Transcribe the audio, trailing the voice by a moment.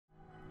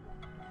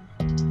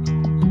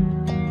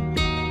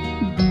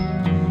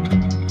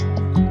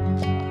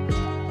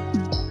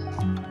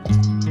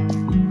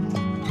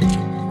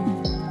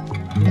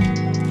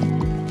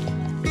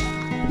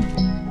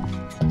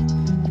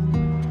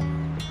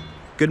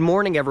Good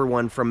morning,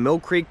 everyone, from Mill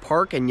Creek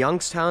Park in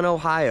Youngstown,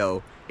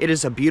 Ohio. It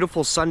is a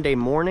beautiful Sunday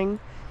morning,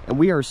 and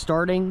we are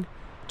starting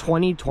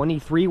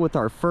 2023 with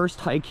our first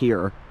hike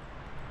here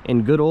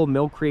in good old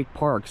Mill Creek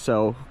Park.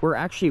 So we're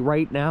actually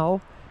right now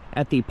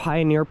at the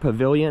Pioneer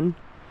Pavilion,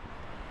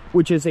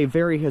 which is a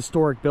very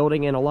historic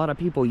building, and a lot of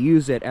people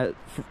use it.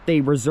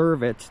 They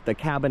reserve it, the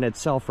cabin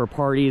itself, for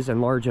parties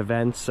and large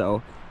events.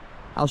 So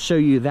I'll show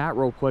you that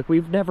real quick.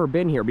 We've never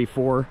been here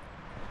before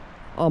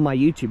on my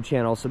YouTube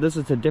channel, so this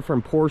is a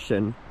different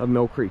portion of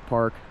Mill Creek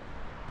Park.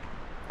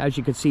 As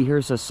you can see,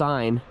 here's a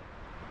sign.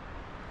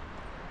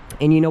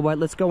 And you know what?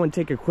 Let's go and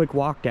take a quick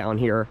walk down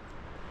here,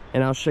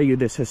 and I'll show you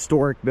this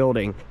historic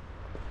building.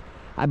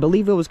 I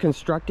believe it was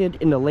constructed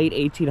in the late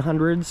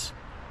 1800s,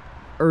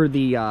 or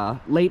the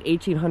late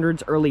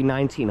 1800s, early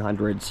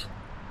 1900s.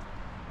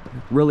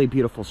 Really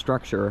beautiful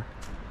structure.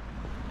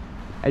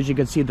 As you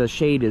can see, the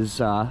shade is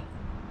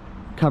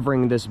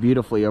covering this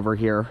beautifully over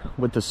here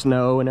with the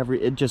snow and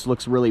it just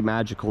looks really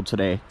magical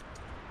today.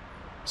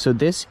 So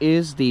this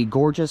is the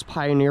gorgeous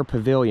Pioneer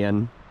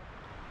Pavilion,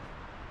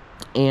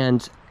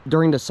 and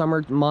during the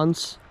summer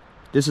months,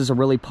 this is a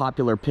really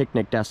popular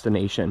picnic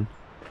destination.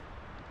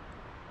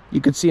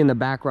 You can see in the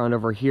background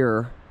over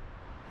here.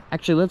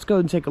 Actually, let's go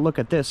and take a look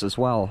at this as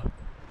well.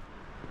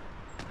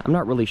 I'm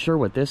not really sure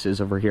what this is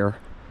over here.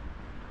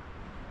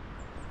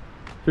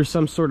 There's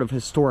some sort of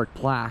historic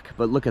plaque,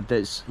 but look at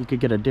this. You could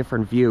get a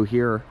different view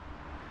here.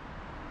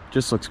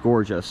 Just looks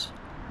gorgeous.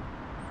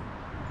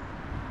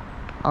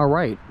 All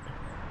right.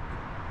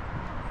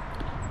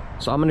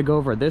 So I'm gonna go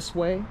over this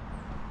way.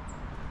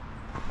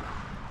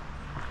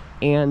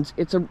 And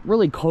it's a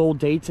really cold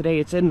day today.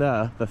 It's in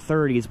the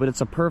 30s, but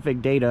it's a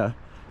perfect day to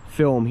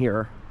film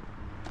here.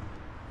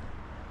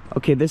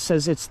 Okay, this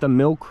says it's the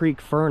Mill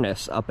Creek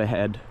Furnace up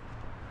ahead.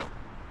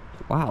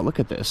 Wow, look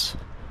at this.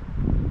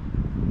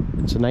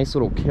 It's a nice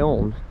little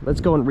kiln.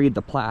 Let's go and read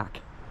the plaque.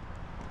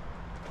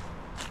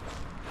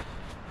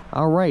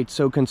 All right,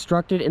 so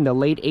constructed in the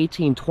late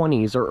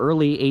 1820s or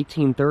early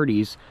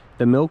 1830s,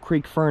 the Mill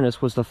Creek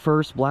Furnace was the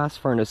first blast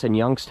furnace in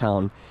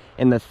Youngstown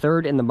and the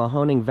third in the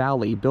Mahoning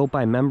Valley, built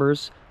by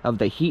members of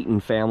the Heaton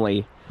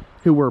family,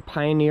 who were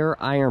pioneer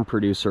iron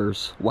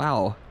producers.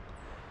 Wow.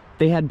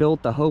 They had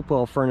built the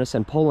Hopewell Furnace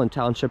in Poland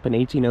Township in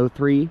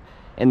 1803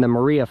 and the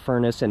Maria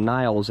Furnace in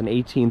Niles in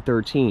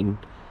 1813.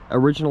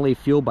 Originally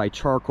fueled by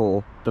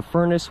charcoal, the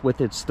furnace with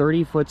its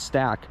 30-foot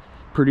stack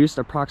produced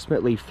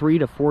approximately 3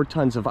 to 4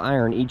 tons of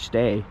iron each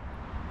day.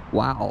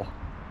 Wow.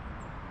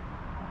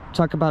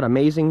 Talk about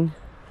amazing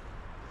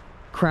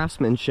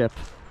craftsmanship.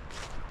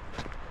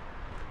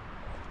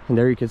 And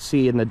there you can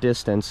see in the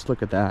distance,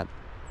 look at that.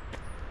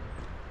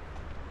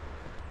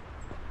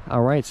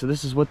 All right, so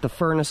this is what the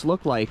furnace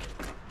looked like.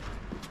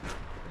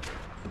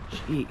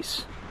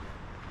 Jeez.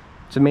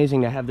 It's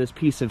amazing to have this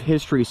piece of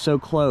history so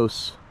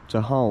close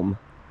to home.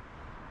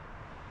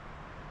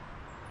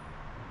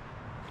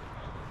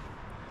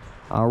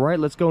 All right,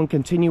 let's go and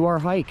continue our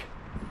hike.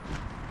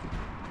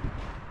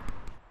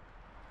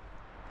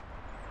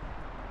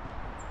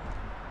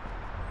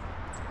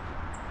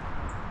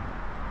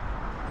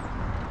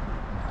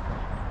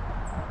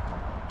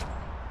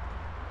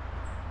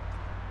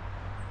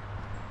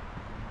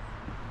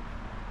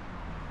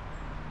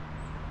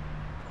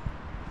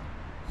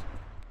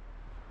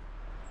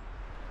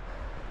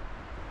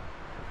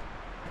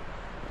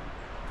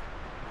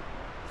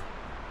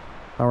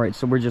 All right,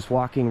 so we're just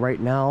walking right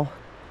now.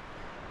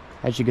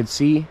 As you can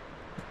see,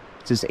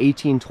 it says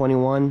 1821,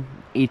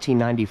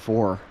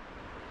 1894.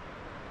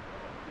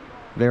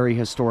 Very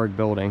historic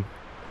building.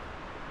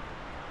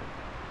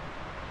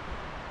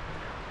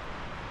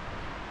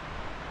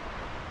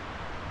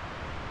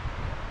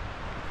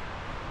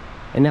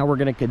 And now we're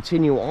going to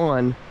continue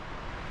on.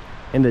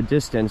 In the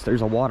distance,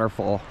 there's a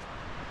waterfall.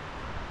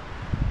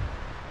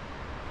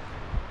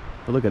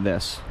 But look at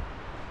this.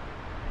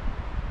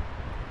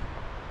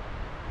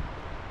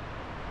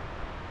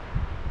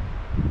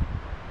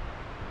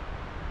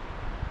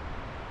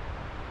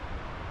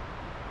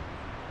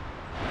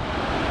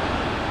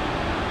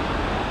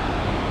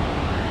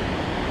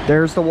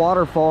 There's the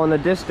waterfall in the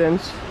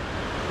distance.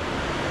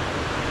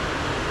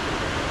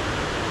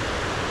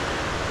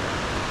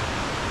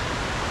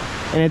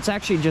 And it's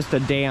actually just a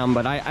dam,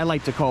 but I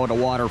like to call it a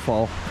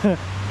waterfall.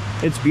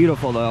 It's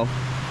beautiful though.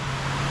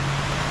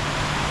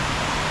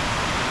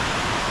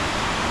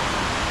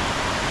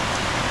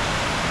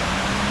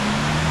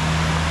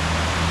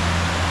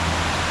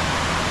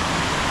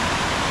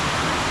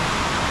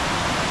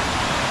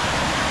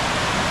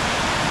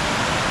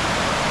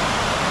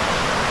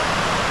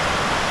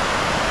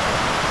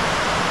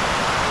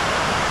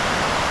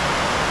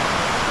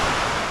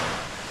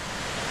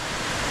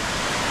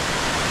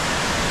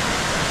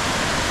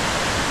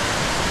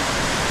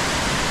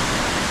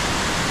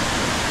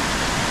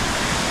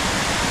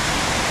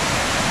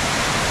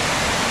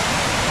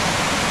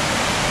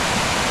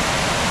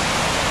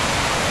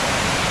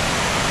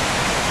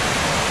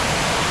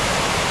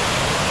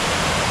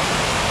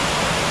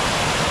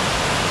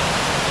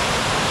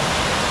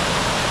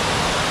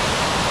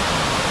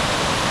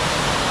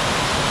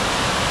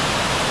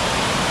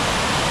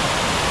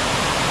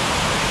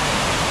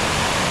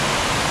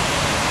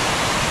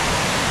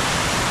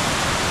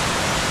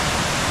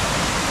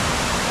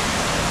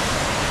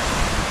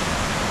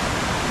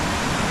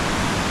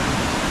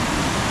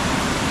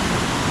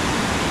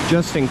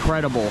 Just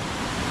incredible.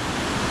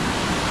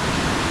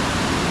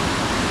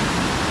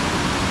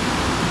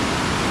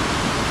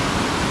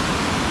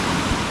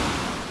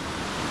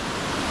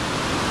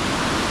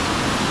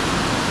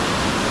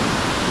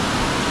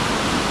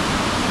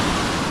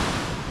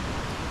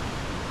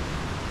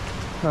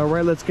 All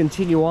right, let's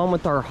continue on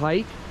with our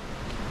hike.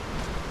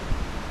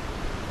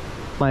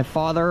 My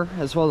father,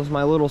 as well as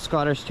my little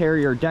Scottish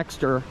Terrier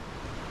Dexter,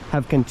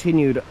 have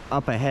continued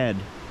up ahead.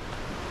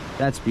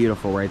 That's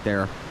beautiful right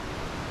there.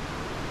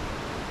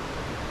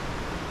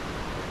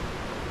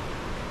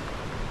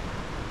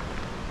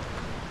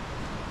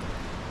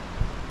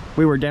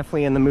 We were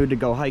definitely in the mood to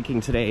go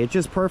hiking today. It's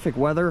just perfect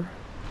weather.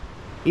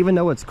 Even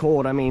though it's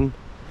cold, I mean,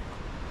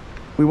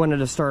 we wanted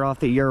to start off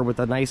the year with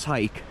a nice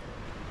hike.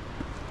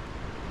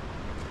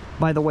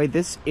 By the way,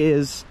 this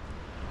is,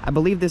 I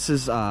believe this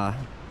is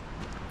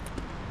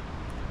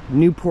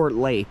Newport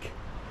Lake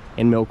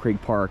in Mill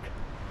Creek Park.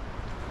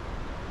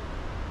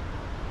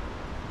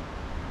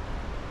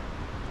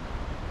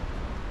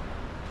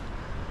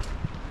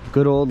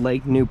 Good old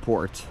Lake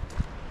Newport.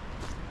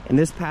 And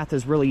this path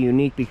is really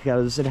unique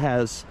because it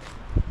has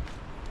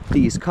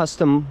these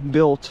custom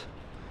built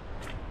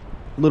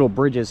little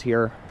bridges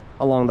here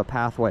along the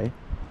pathway.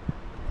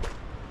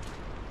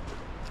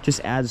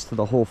 Just adds to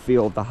the whole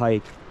feel of the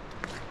hike.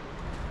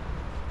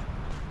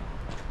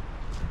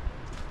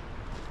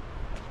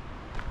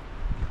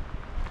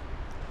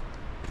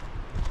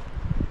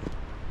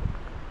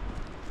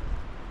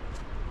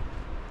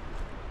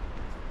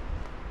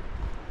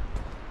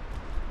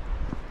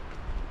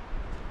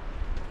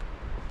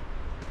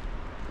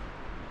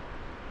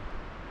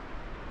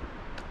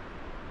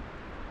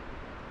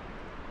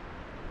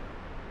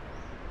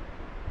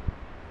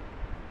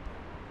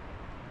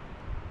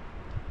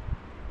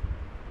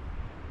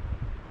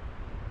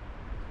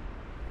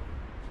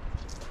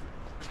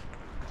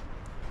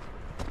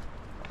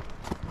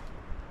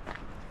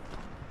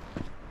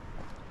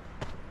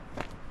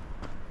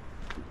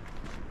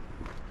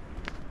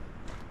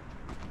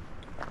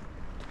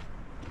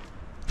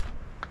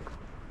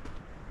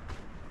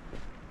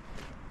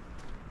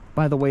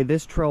 By the way,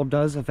 this trail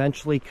does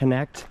eventually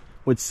connect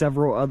with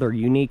several other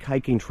unique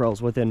hiking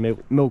trails within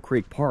Mill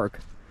Creek Park.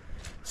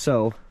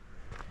 So,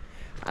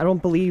 I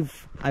don't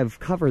believe I've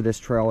covered this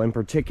trail in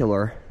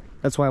particular.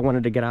 That's why I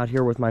wanted to get out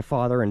here with my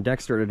father and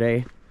Dexter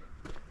today,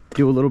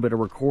 do a little bit of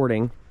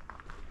recording.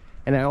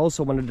 And I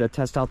also wanted to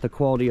test out the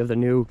quality of the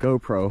new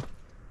GoPro.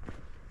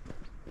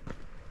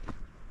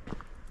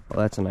 Well,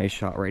 that's a nice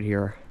shot right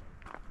here.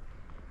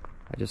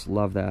 I just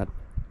love that.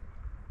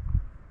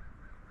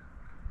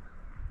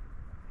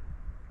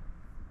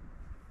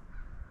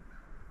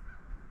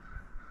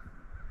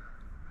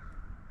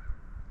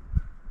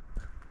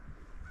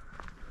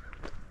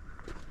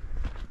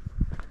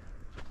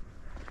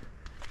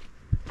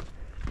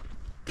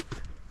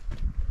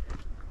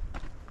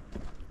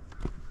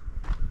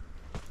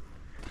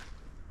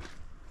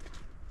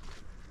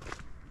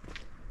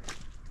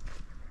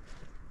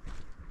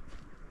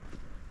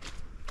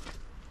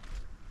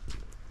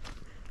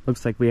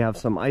 Looks like we have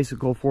some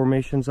icicle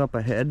formations up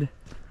ahead.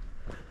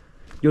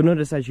 You'll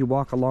notice as you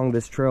walk along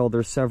this trail,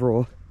 there's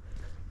several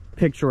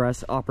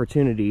picturesque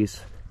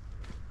opportunities.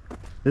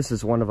 This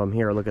is one of them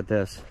here. Look at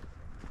this.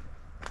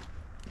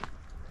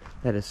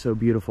 That is so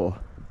beautiful.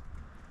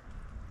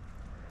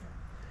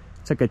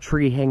 It's like a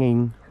tree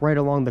hanging right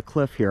along the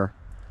cliff here.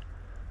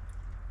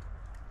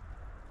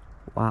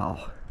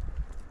 Wow.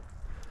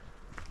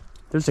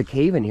 There's a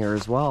cave in here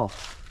as well.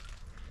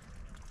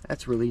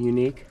 That's really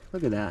unique.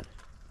 Look at that.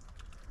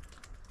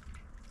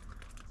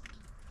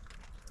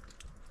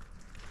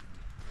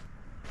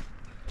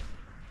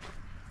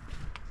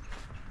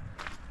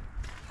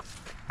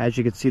 As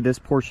you can see, this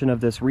portion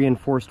of this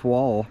reinforced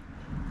wall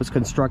was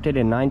constructed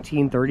in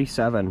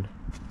 1937.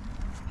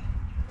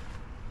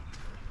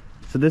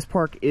 So this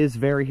park is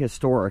very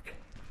historic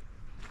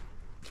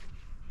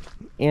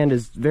and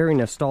is very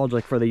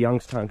nostalgic for the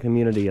Youngstown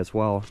community as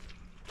well.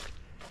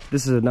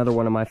 This is another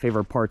one of my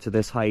favorite parts of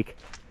this hike.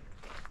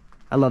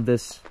 I love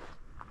this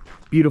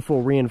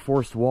beautiful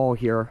reinforced wall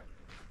here.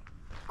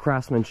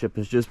 Craftsmanship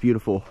is just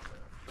beautiful.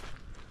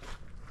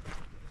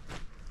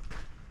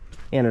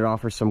 And it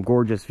offers some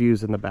gorgeous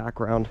views in the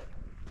background.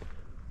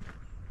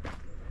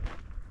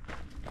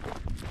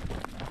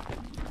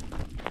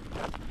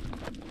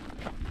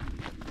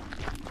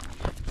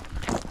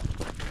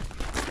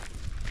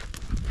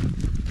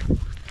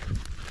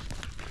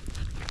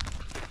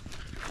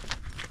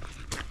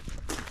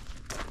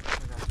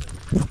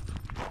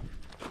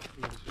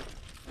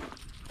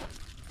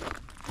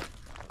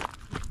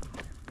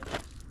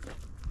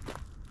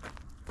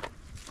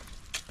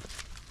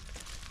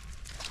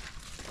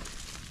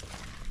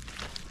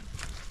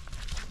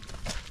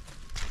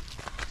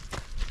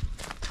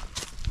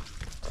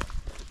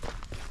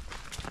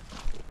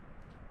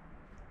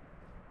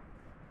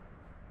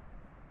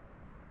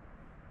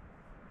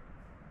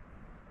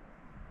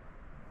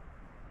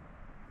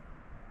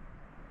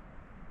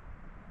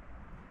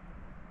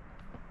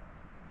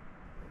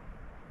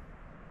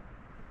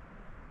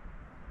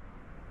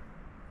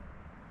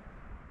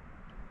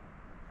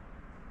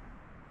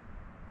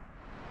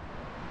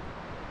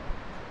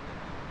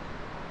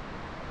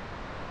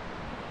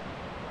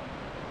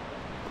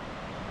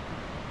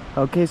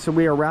 Okay, so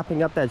we are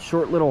wrapping up that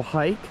short little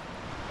hike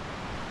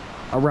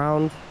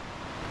around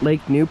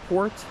Lake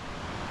Newport,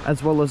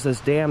 as well as this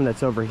dam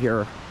that's over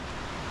here.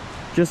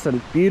 Just a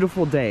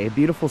beautiful day,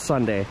 beautiful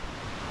Sunday.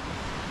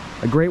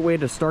 A great way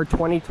to start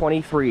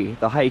 2023,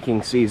 the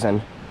hiking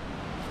season.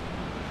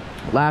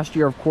 Last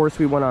year, of course,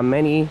 we went on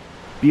many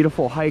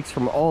beautiful hikes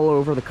from all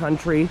over the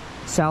country.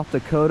 South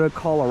Dakota,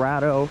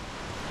 Colorado,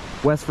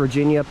 West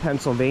Virginia,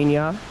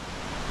 Pennsylvania.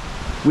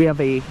 We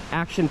have a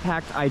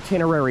action-packed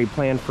itinerary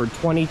planned for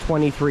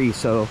 2023,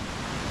 so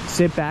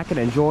sit back and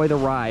enjoy the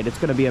ride. It's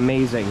going to be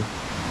amazing.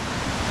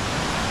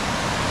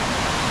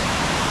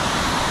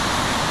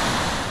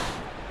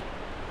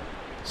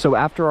 So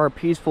after our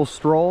peaceful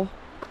stroll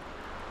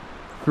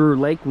through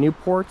Lake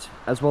Newport,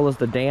 as well as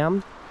the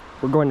dam,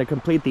 we're going to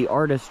complete the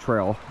Artist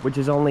Trail, which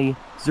is only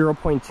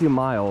 0.2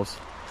 miles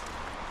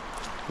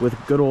with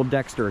good old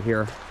Dexter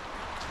here.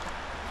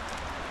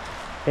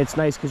 It's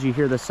nice because you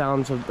hear the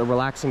sounds of the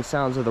relaxing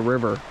sounds of the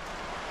river.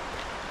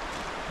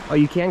 Oh,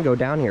 you can go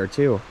down here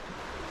too.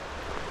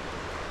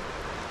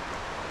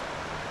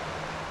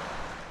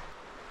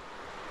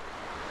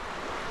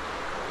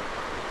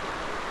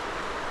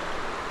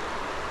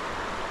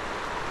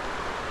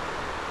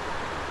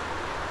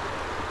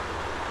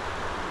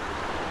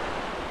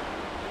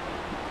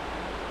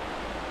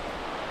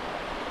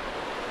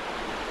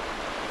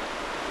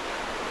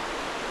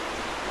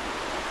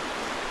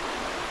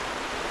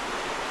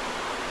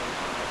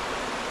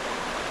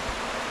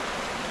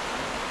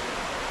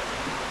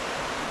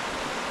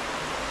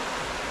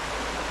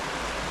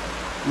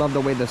 Love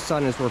the way the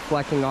sun is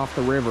reflecting off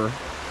the river.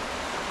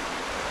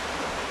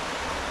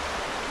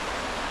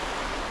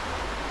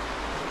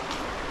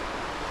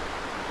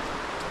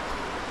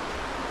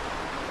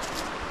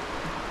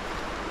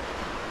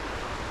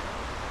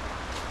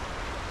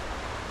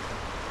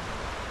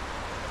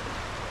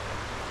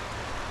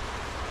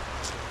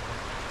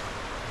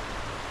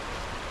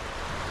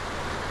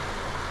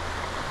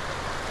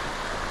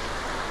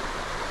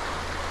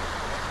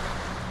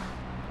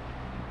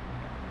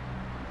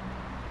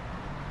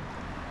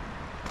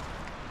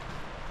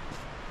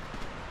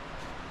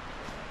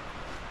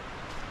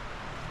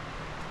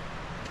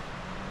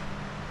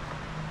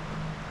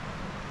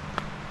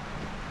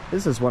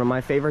 This is one of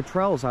my favorite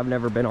trails I've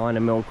never been on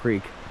in Mill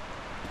Creek.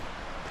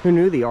 Who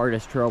knew the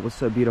Artist Trail was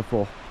so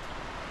beautiful?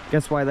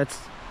 Guess why it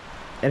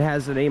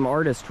has the name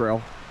Artist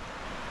Trail.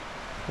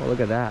 Well, look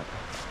at that.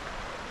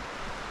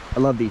 I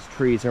love these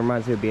trees. It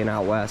reminds me of being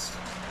out west.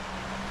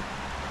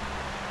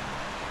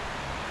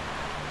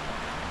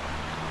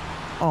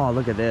 Oh,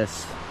 look at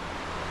this.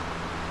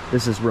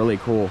 This is really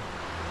cool.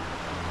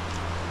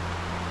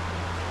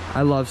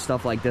 I love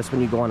stuff like this when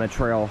you go on a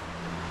trail.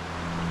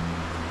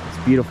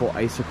 It's beautiful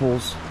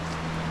icicles.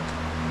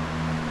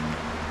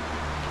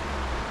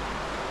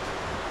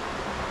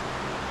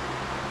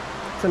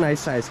 It's a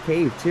nice sized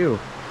cave too.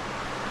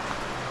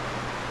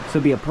 This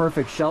would be a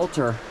perfect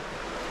shelter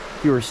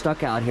if you were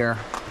stuck out here.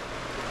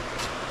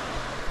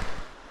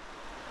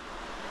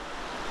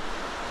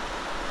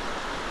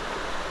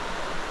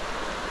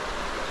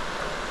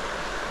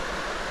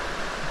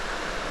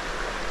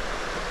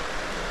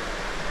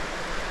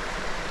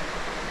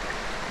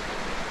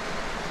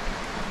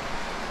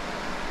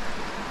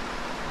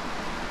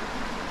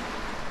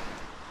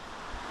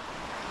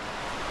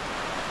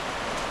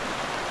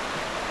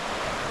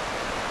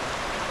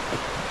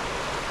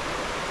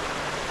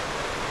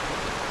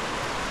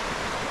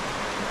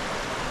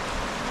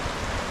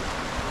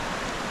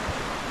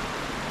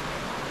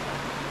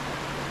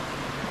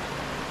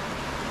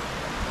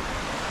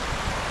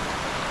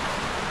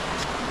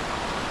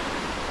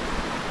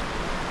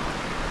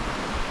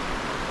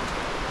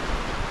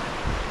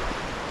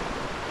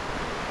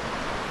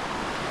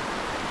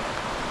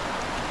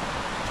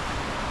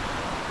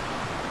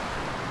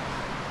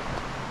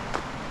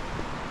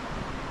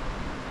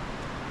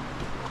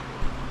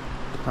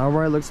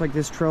 Alright, looks like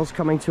this trail's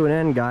coming to an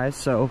end, guys,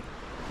 so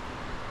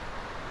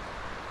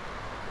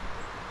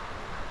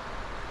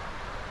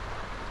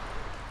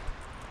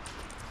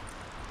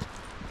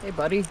hey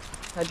buddy,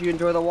 how'd you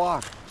enjoy the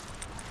walk?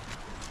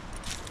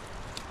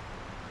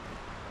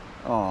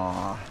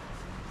 Aw,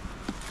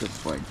 good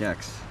boy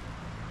Dex.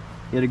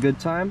 You had a good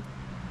time?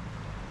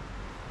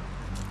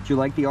 Did you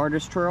like the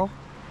Artist Trail?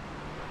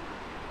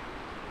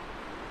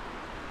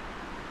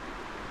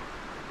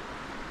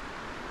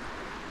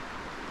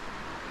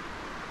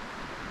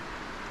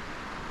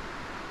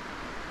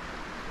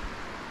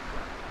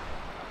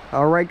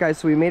 Alright guys,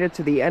 so we made it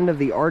to the end of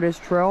the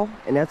Artist Trail,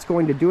 and that's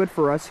going to do it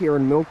for us here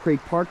in Mill Creek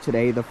Park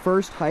today, the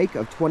first hike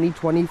of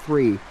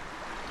 2023.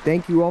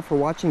 Thank you all for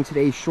watching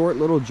today's short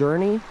little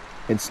journey,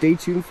 and stay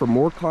tuned for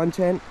more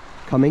content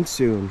coming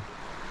soon.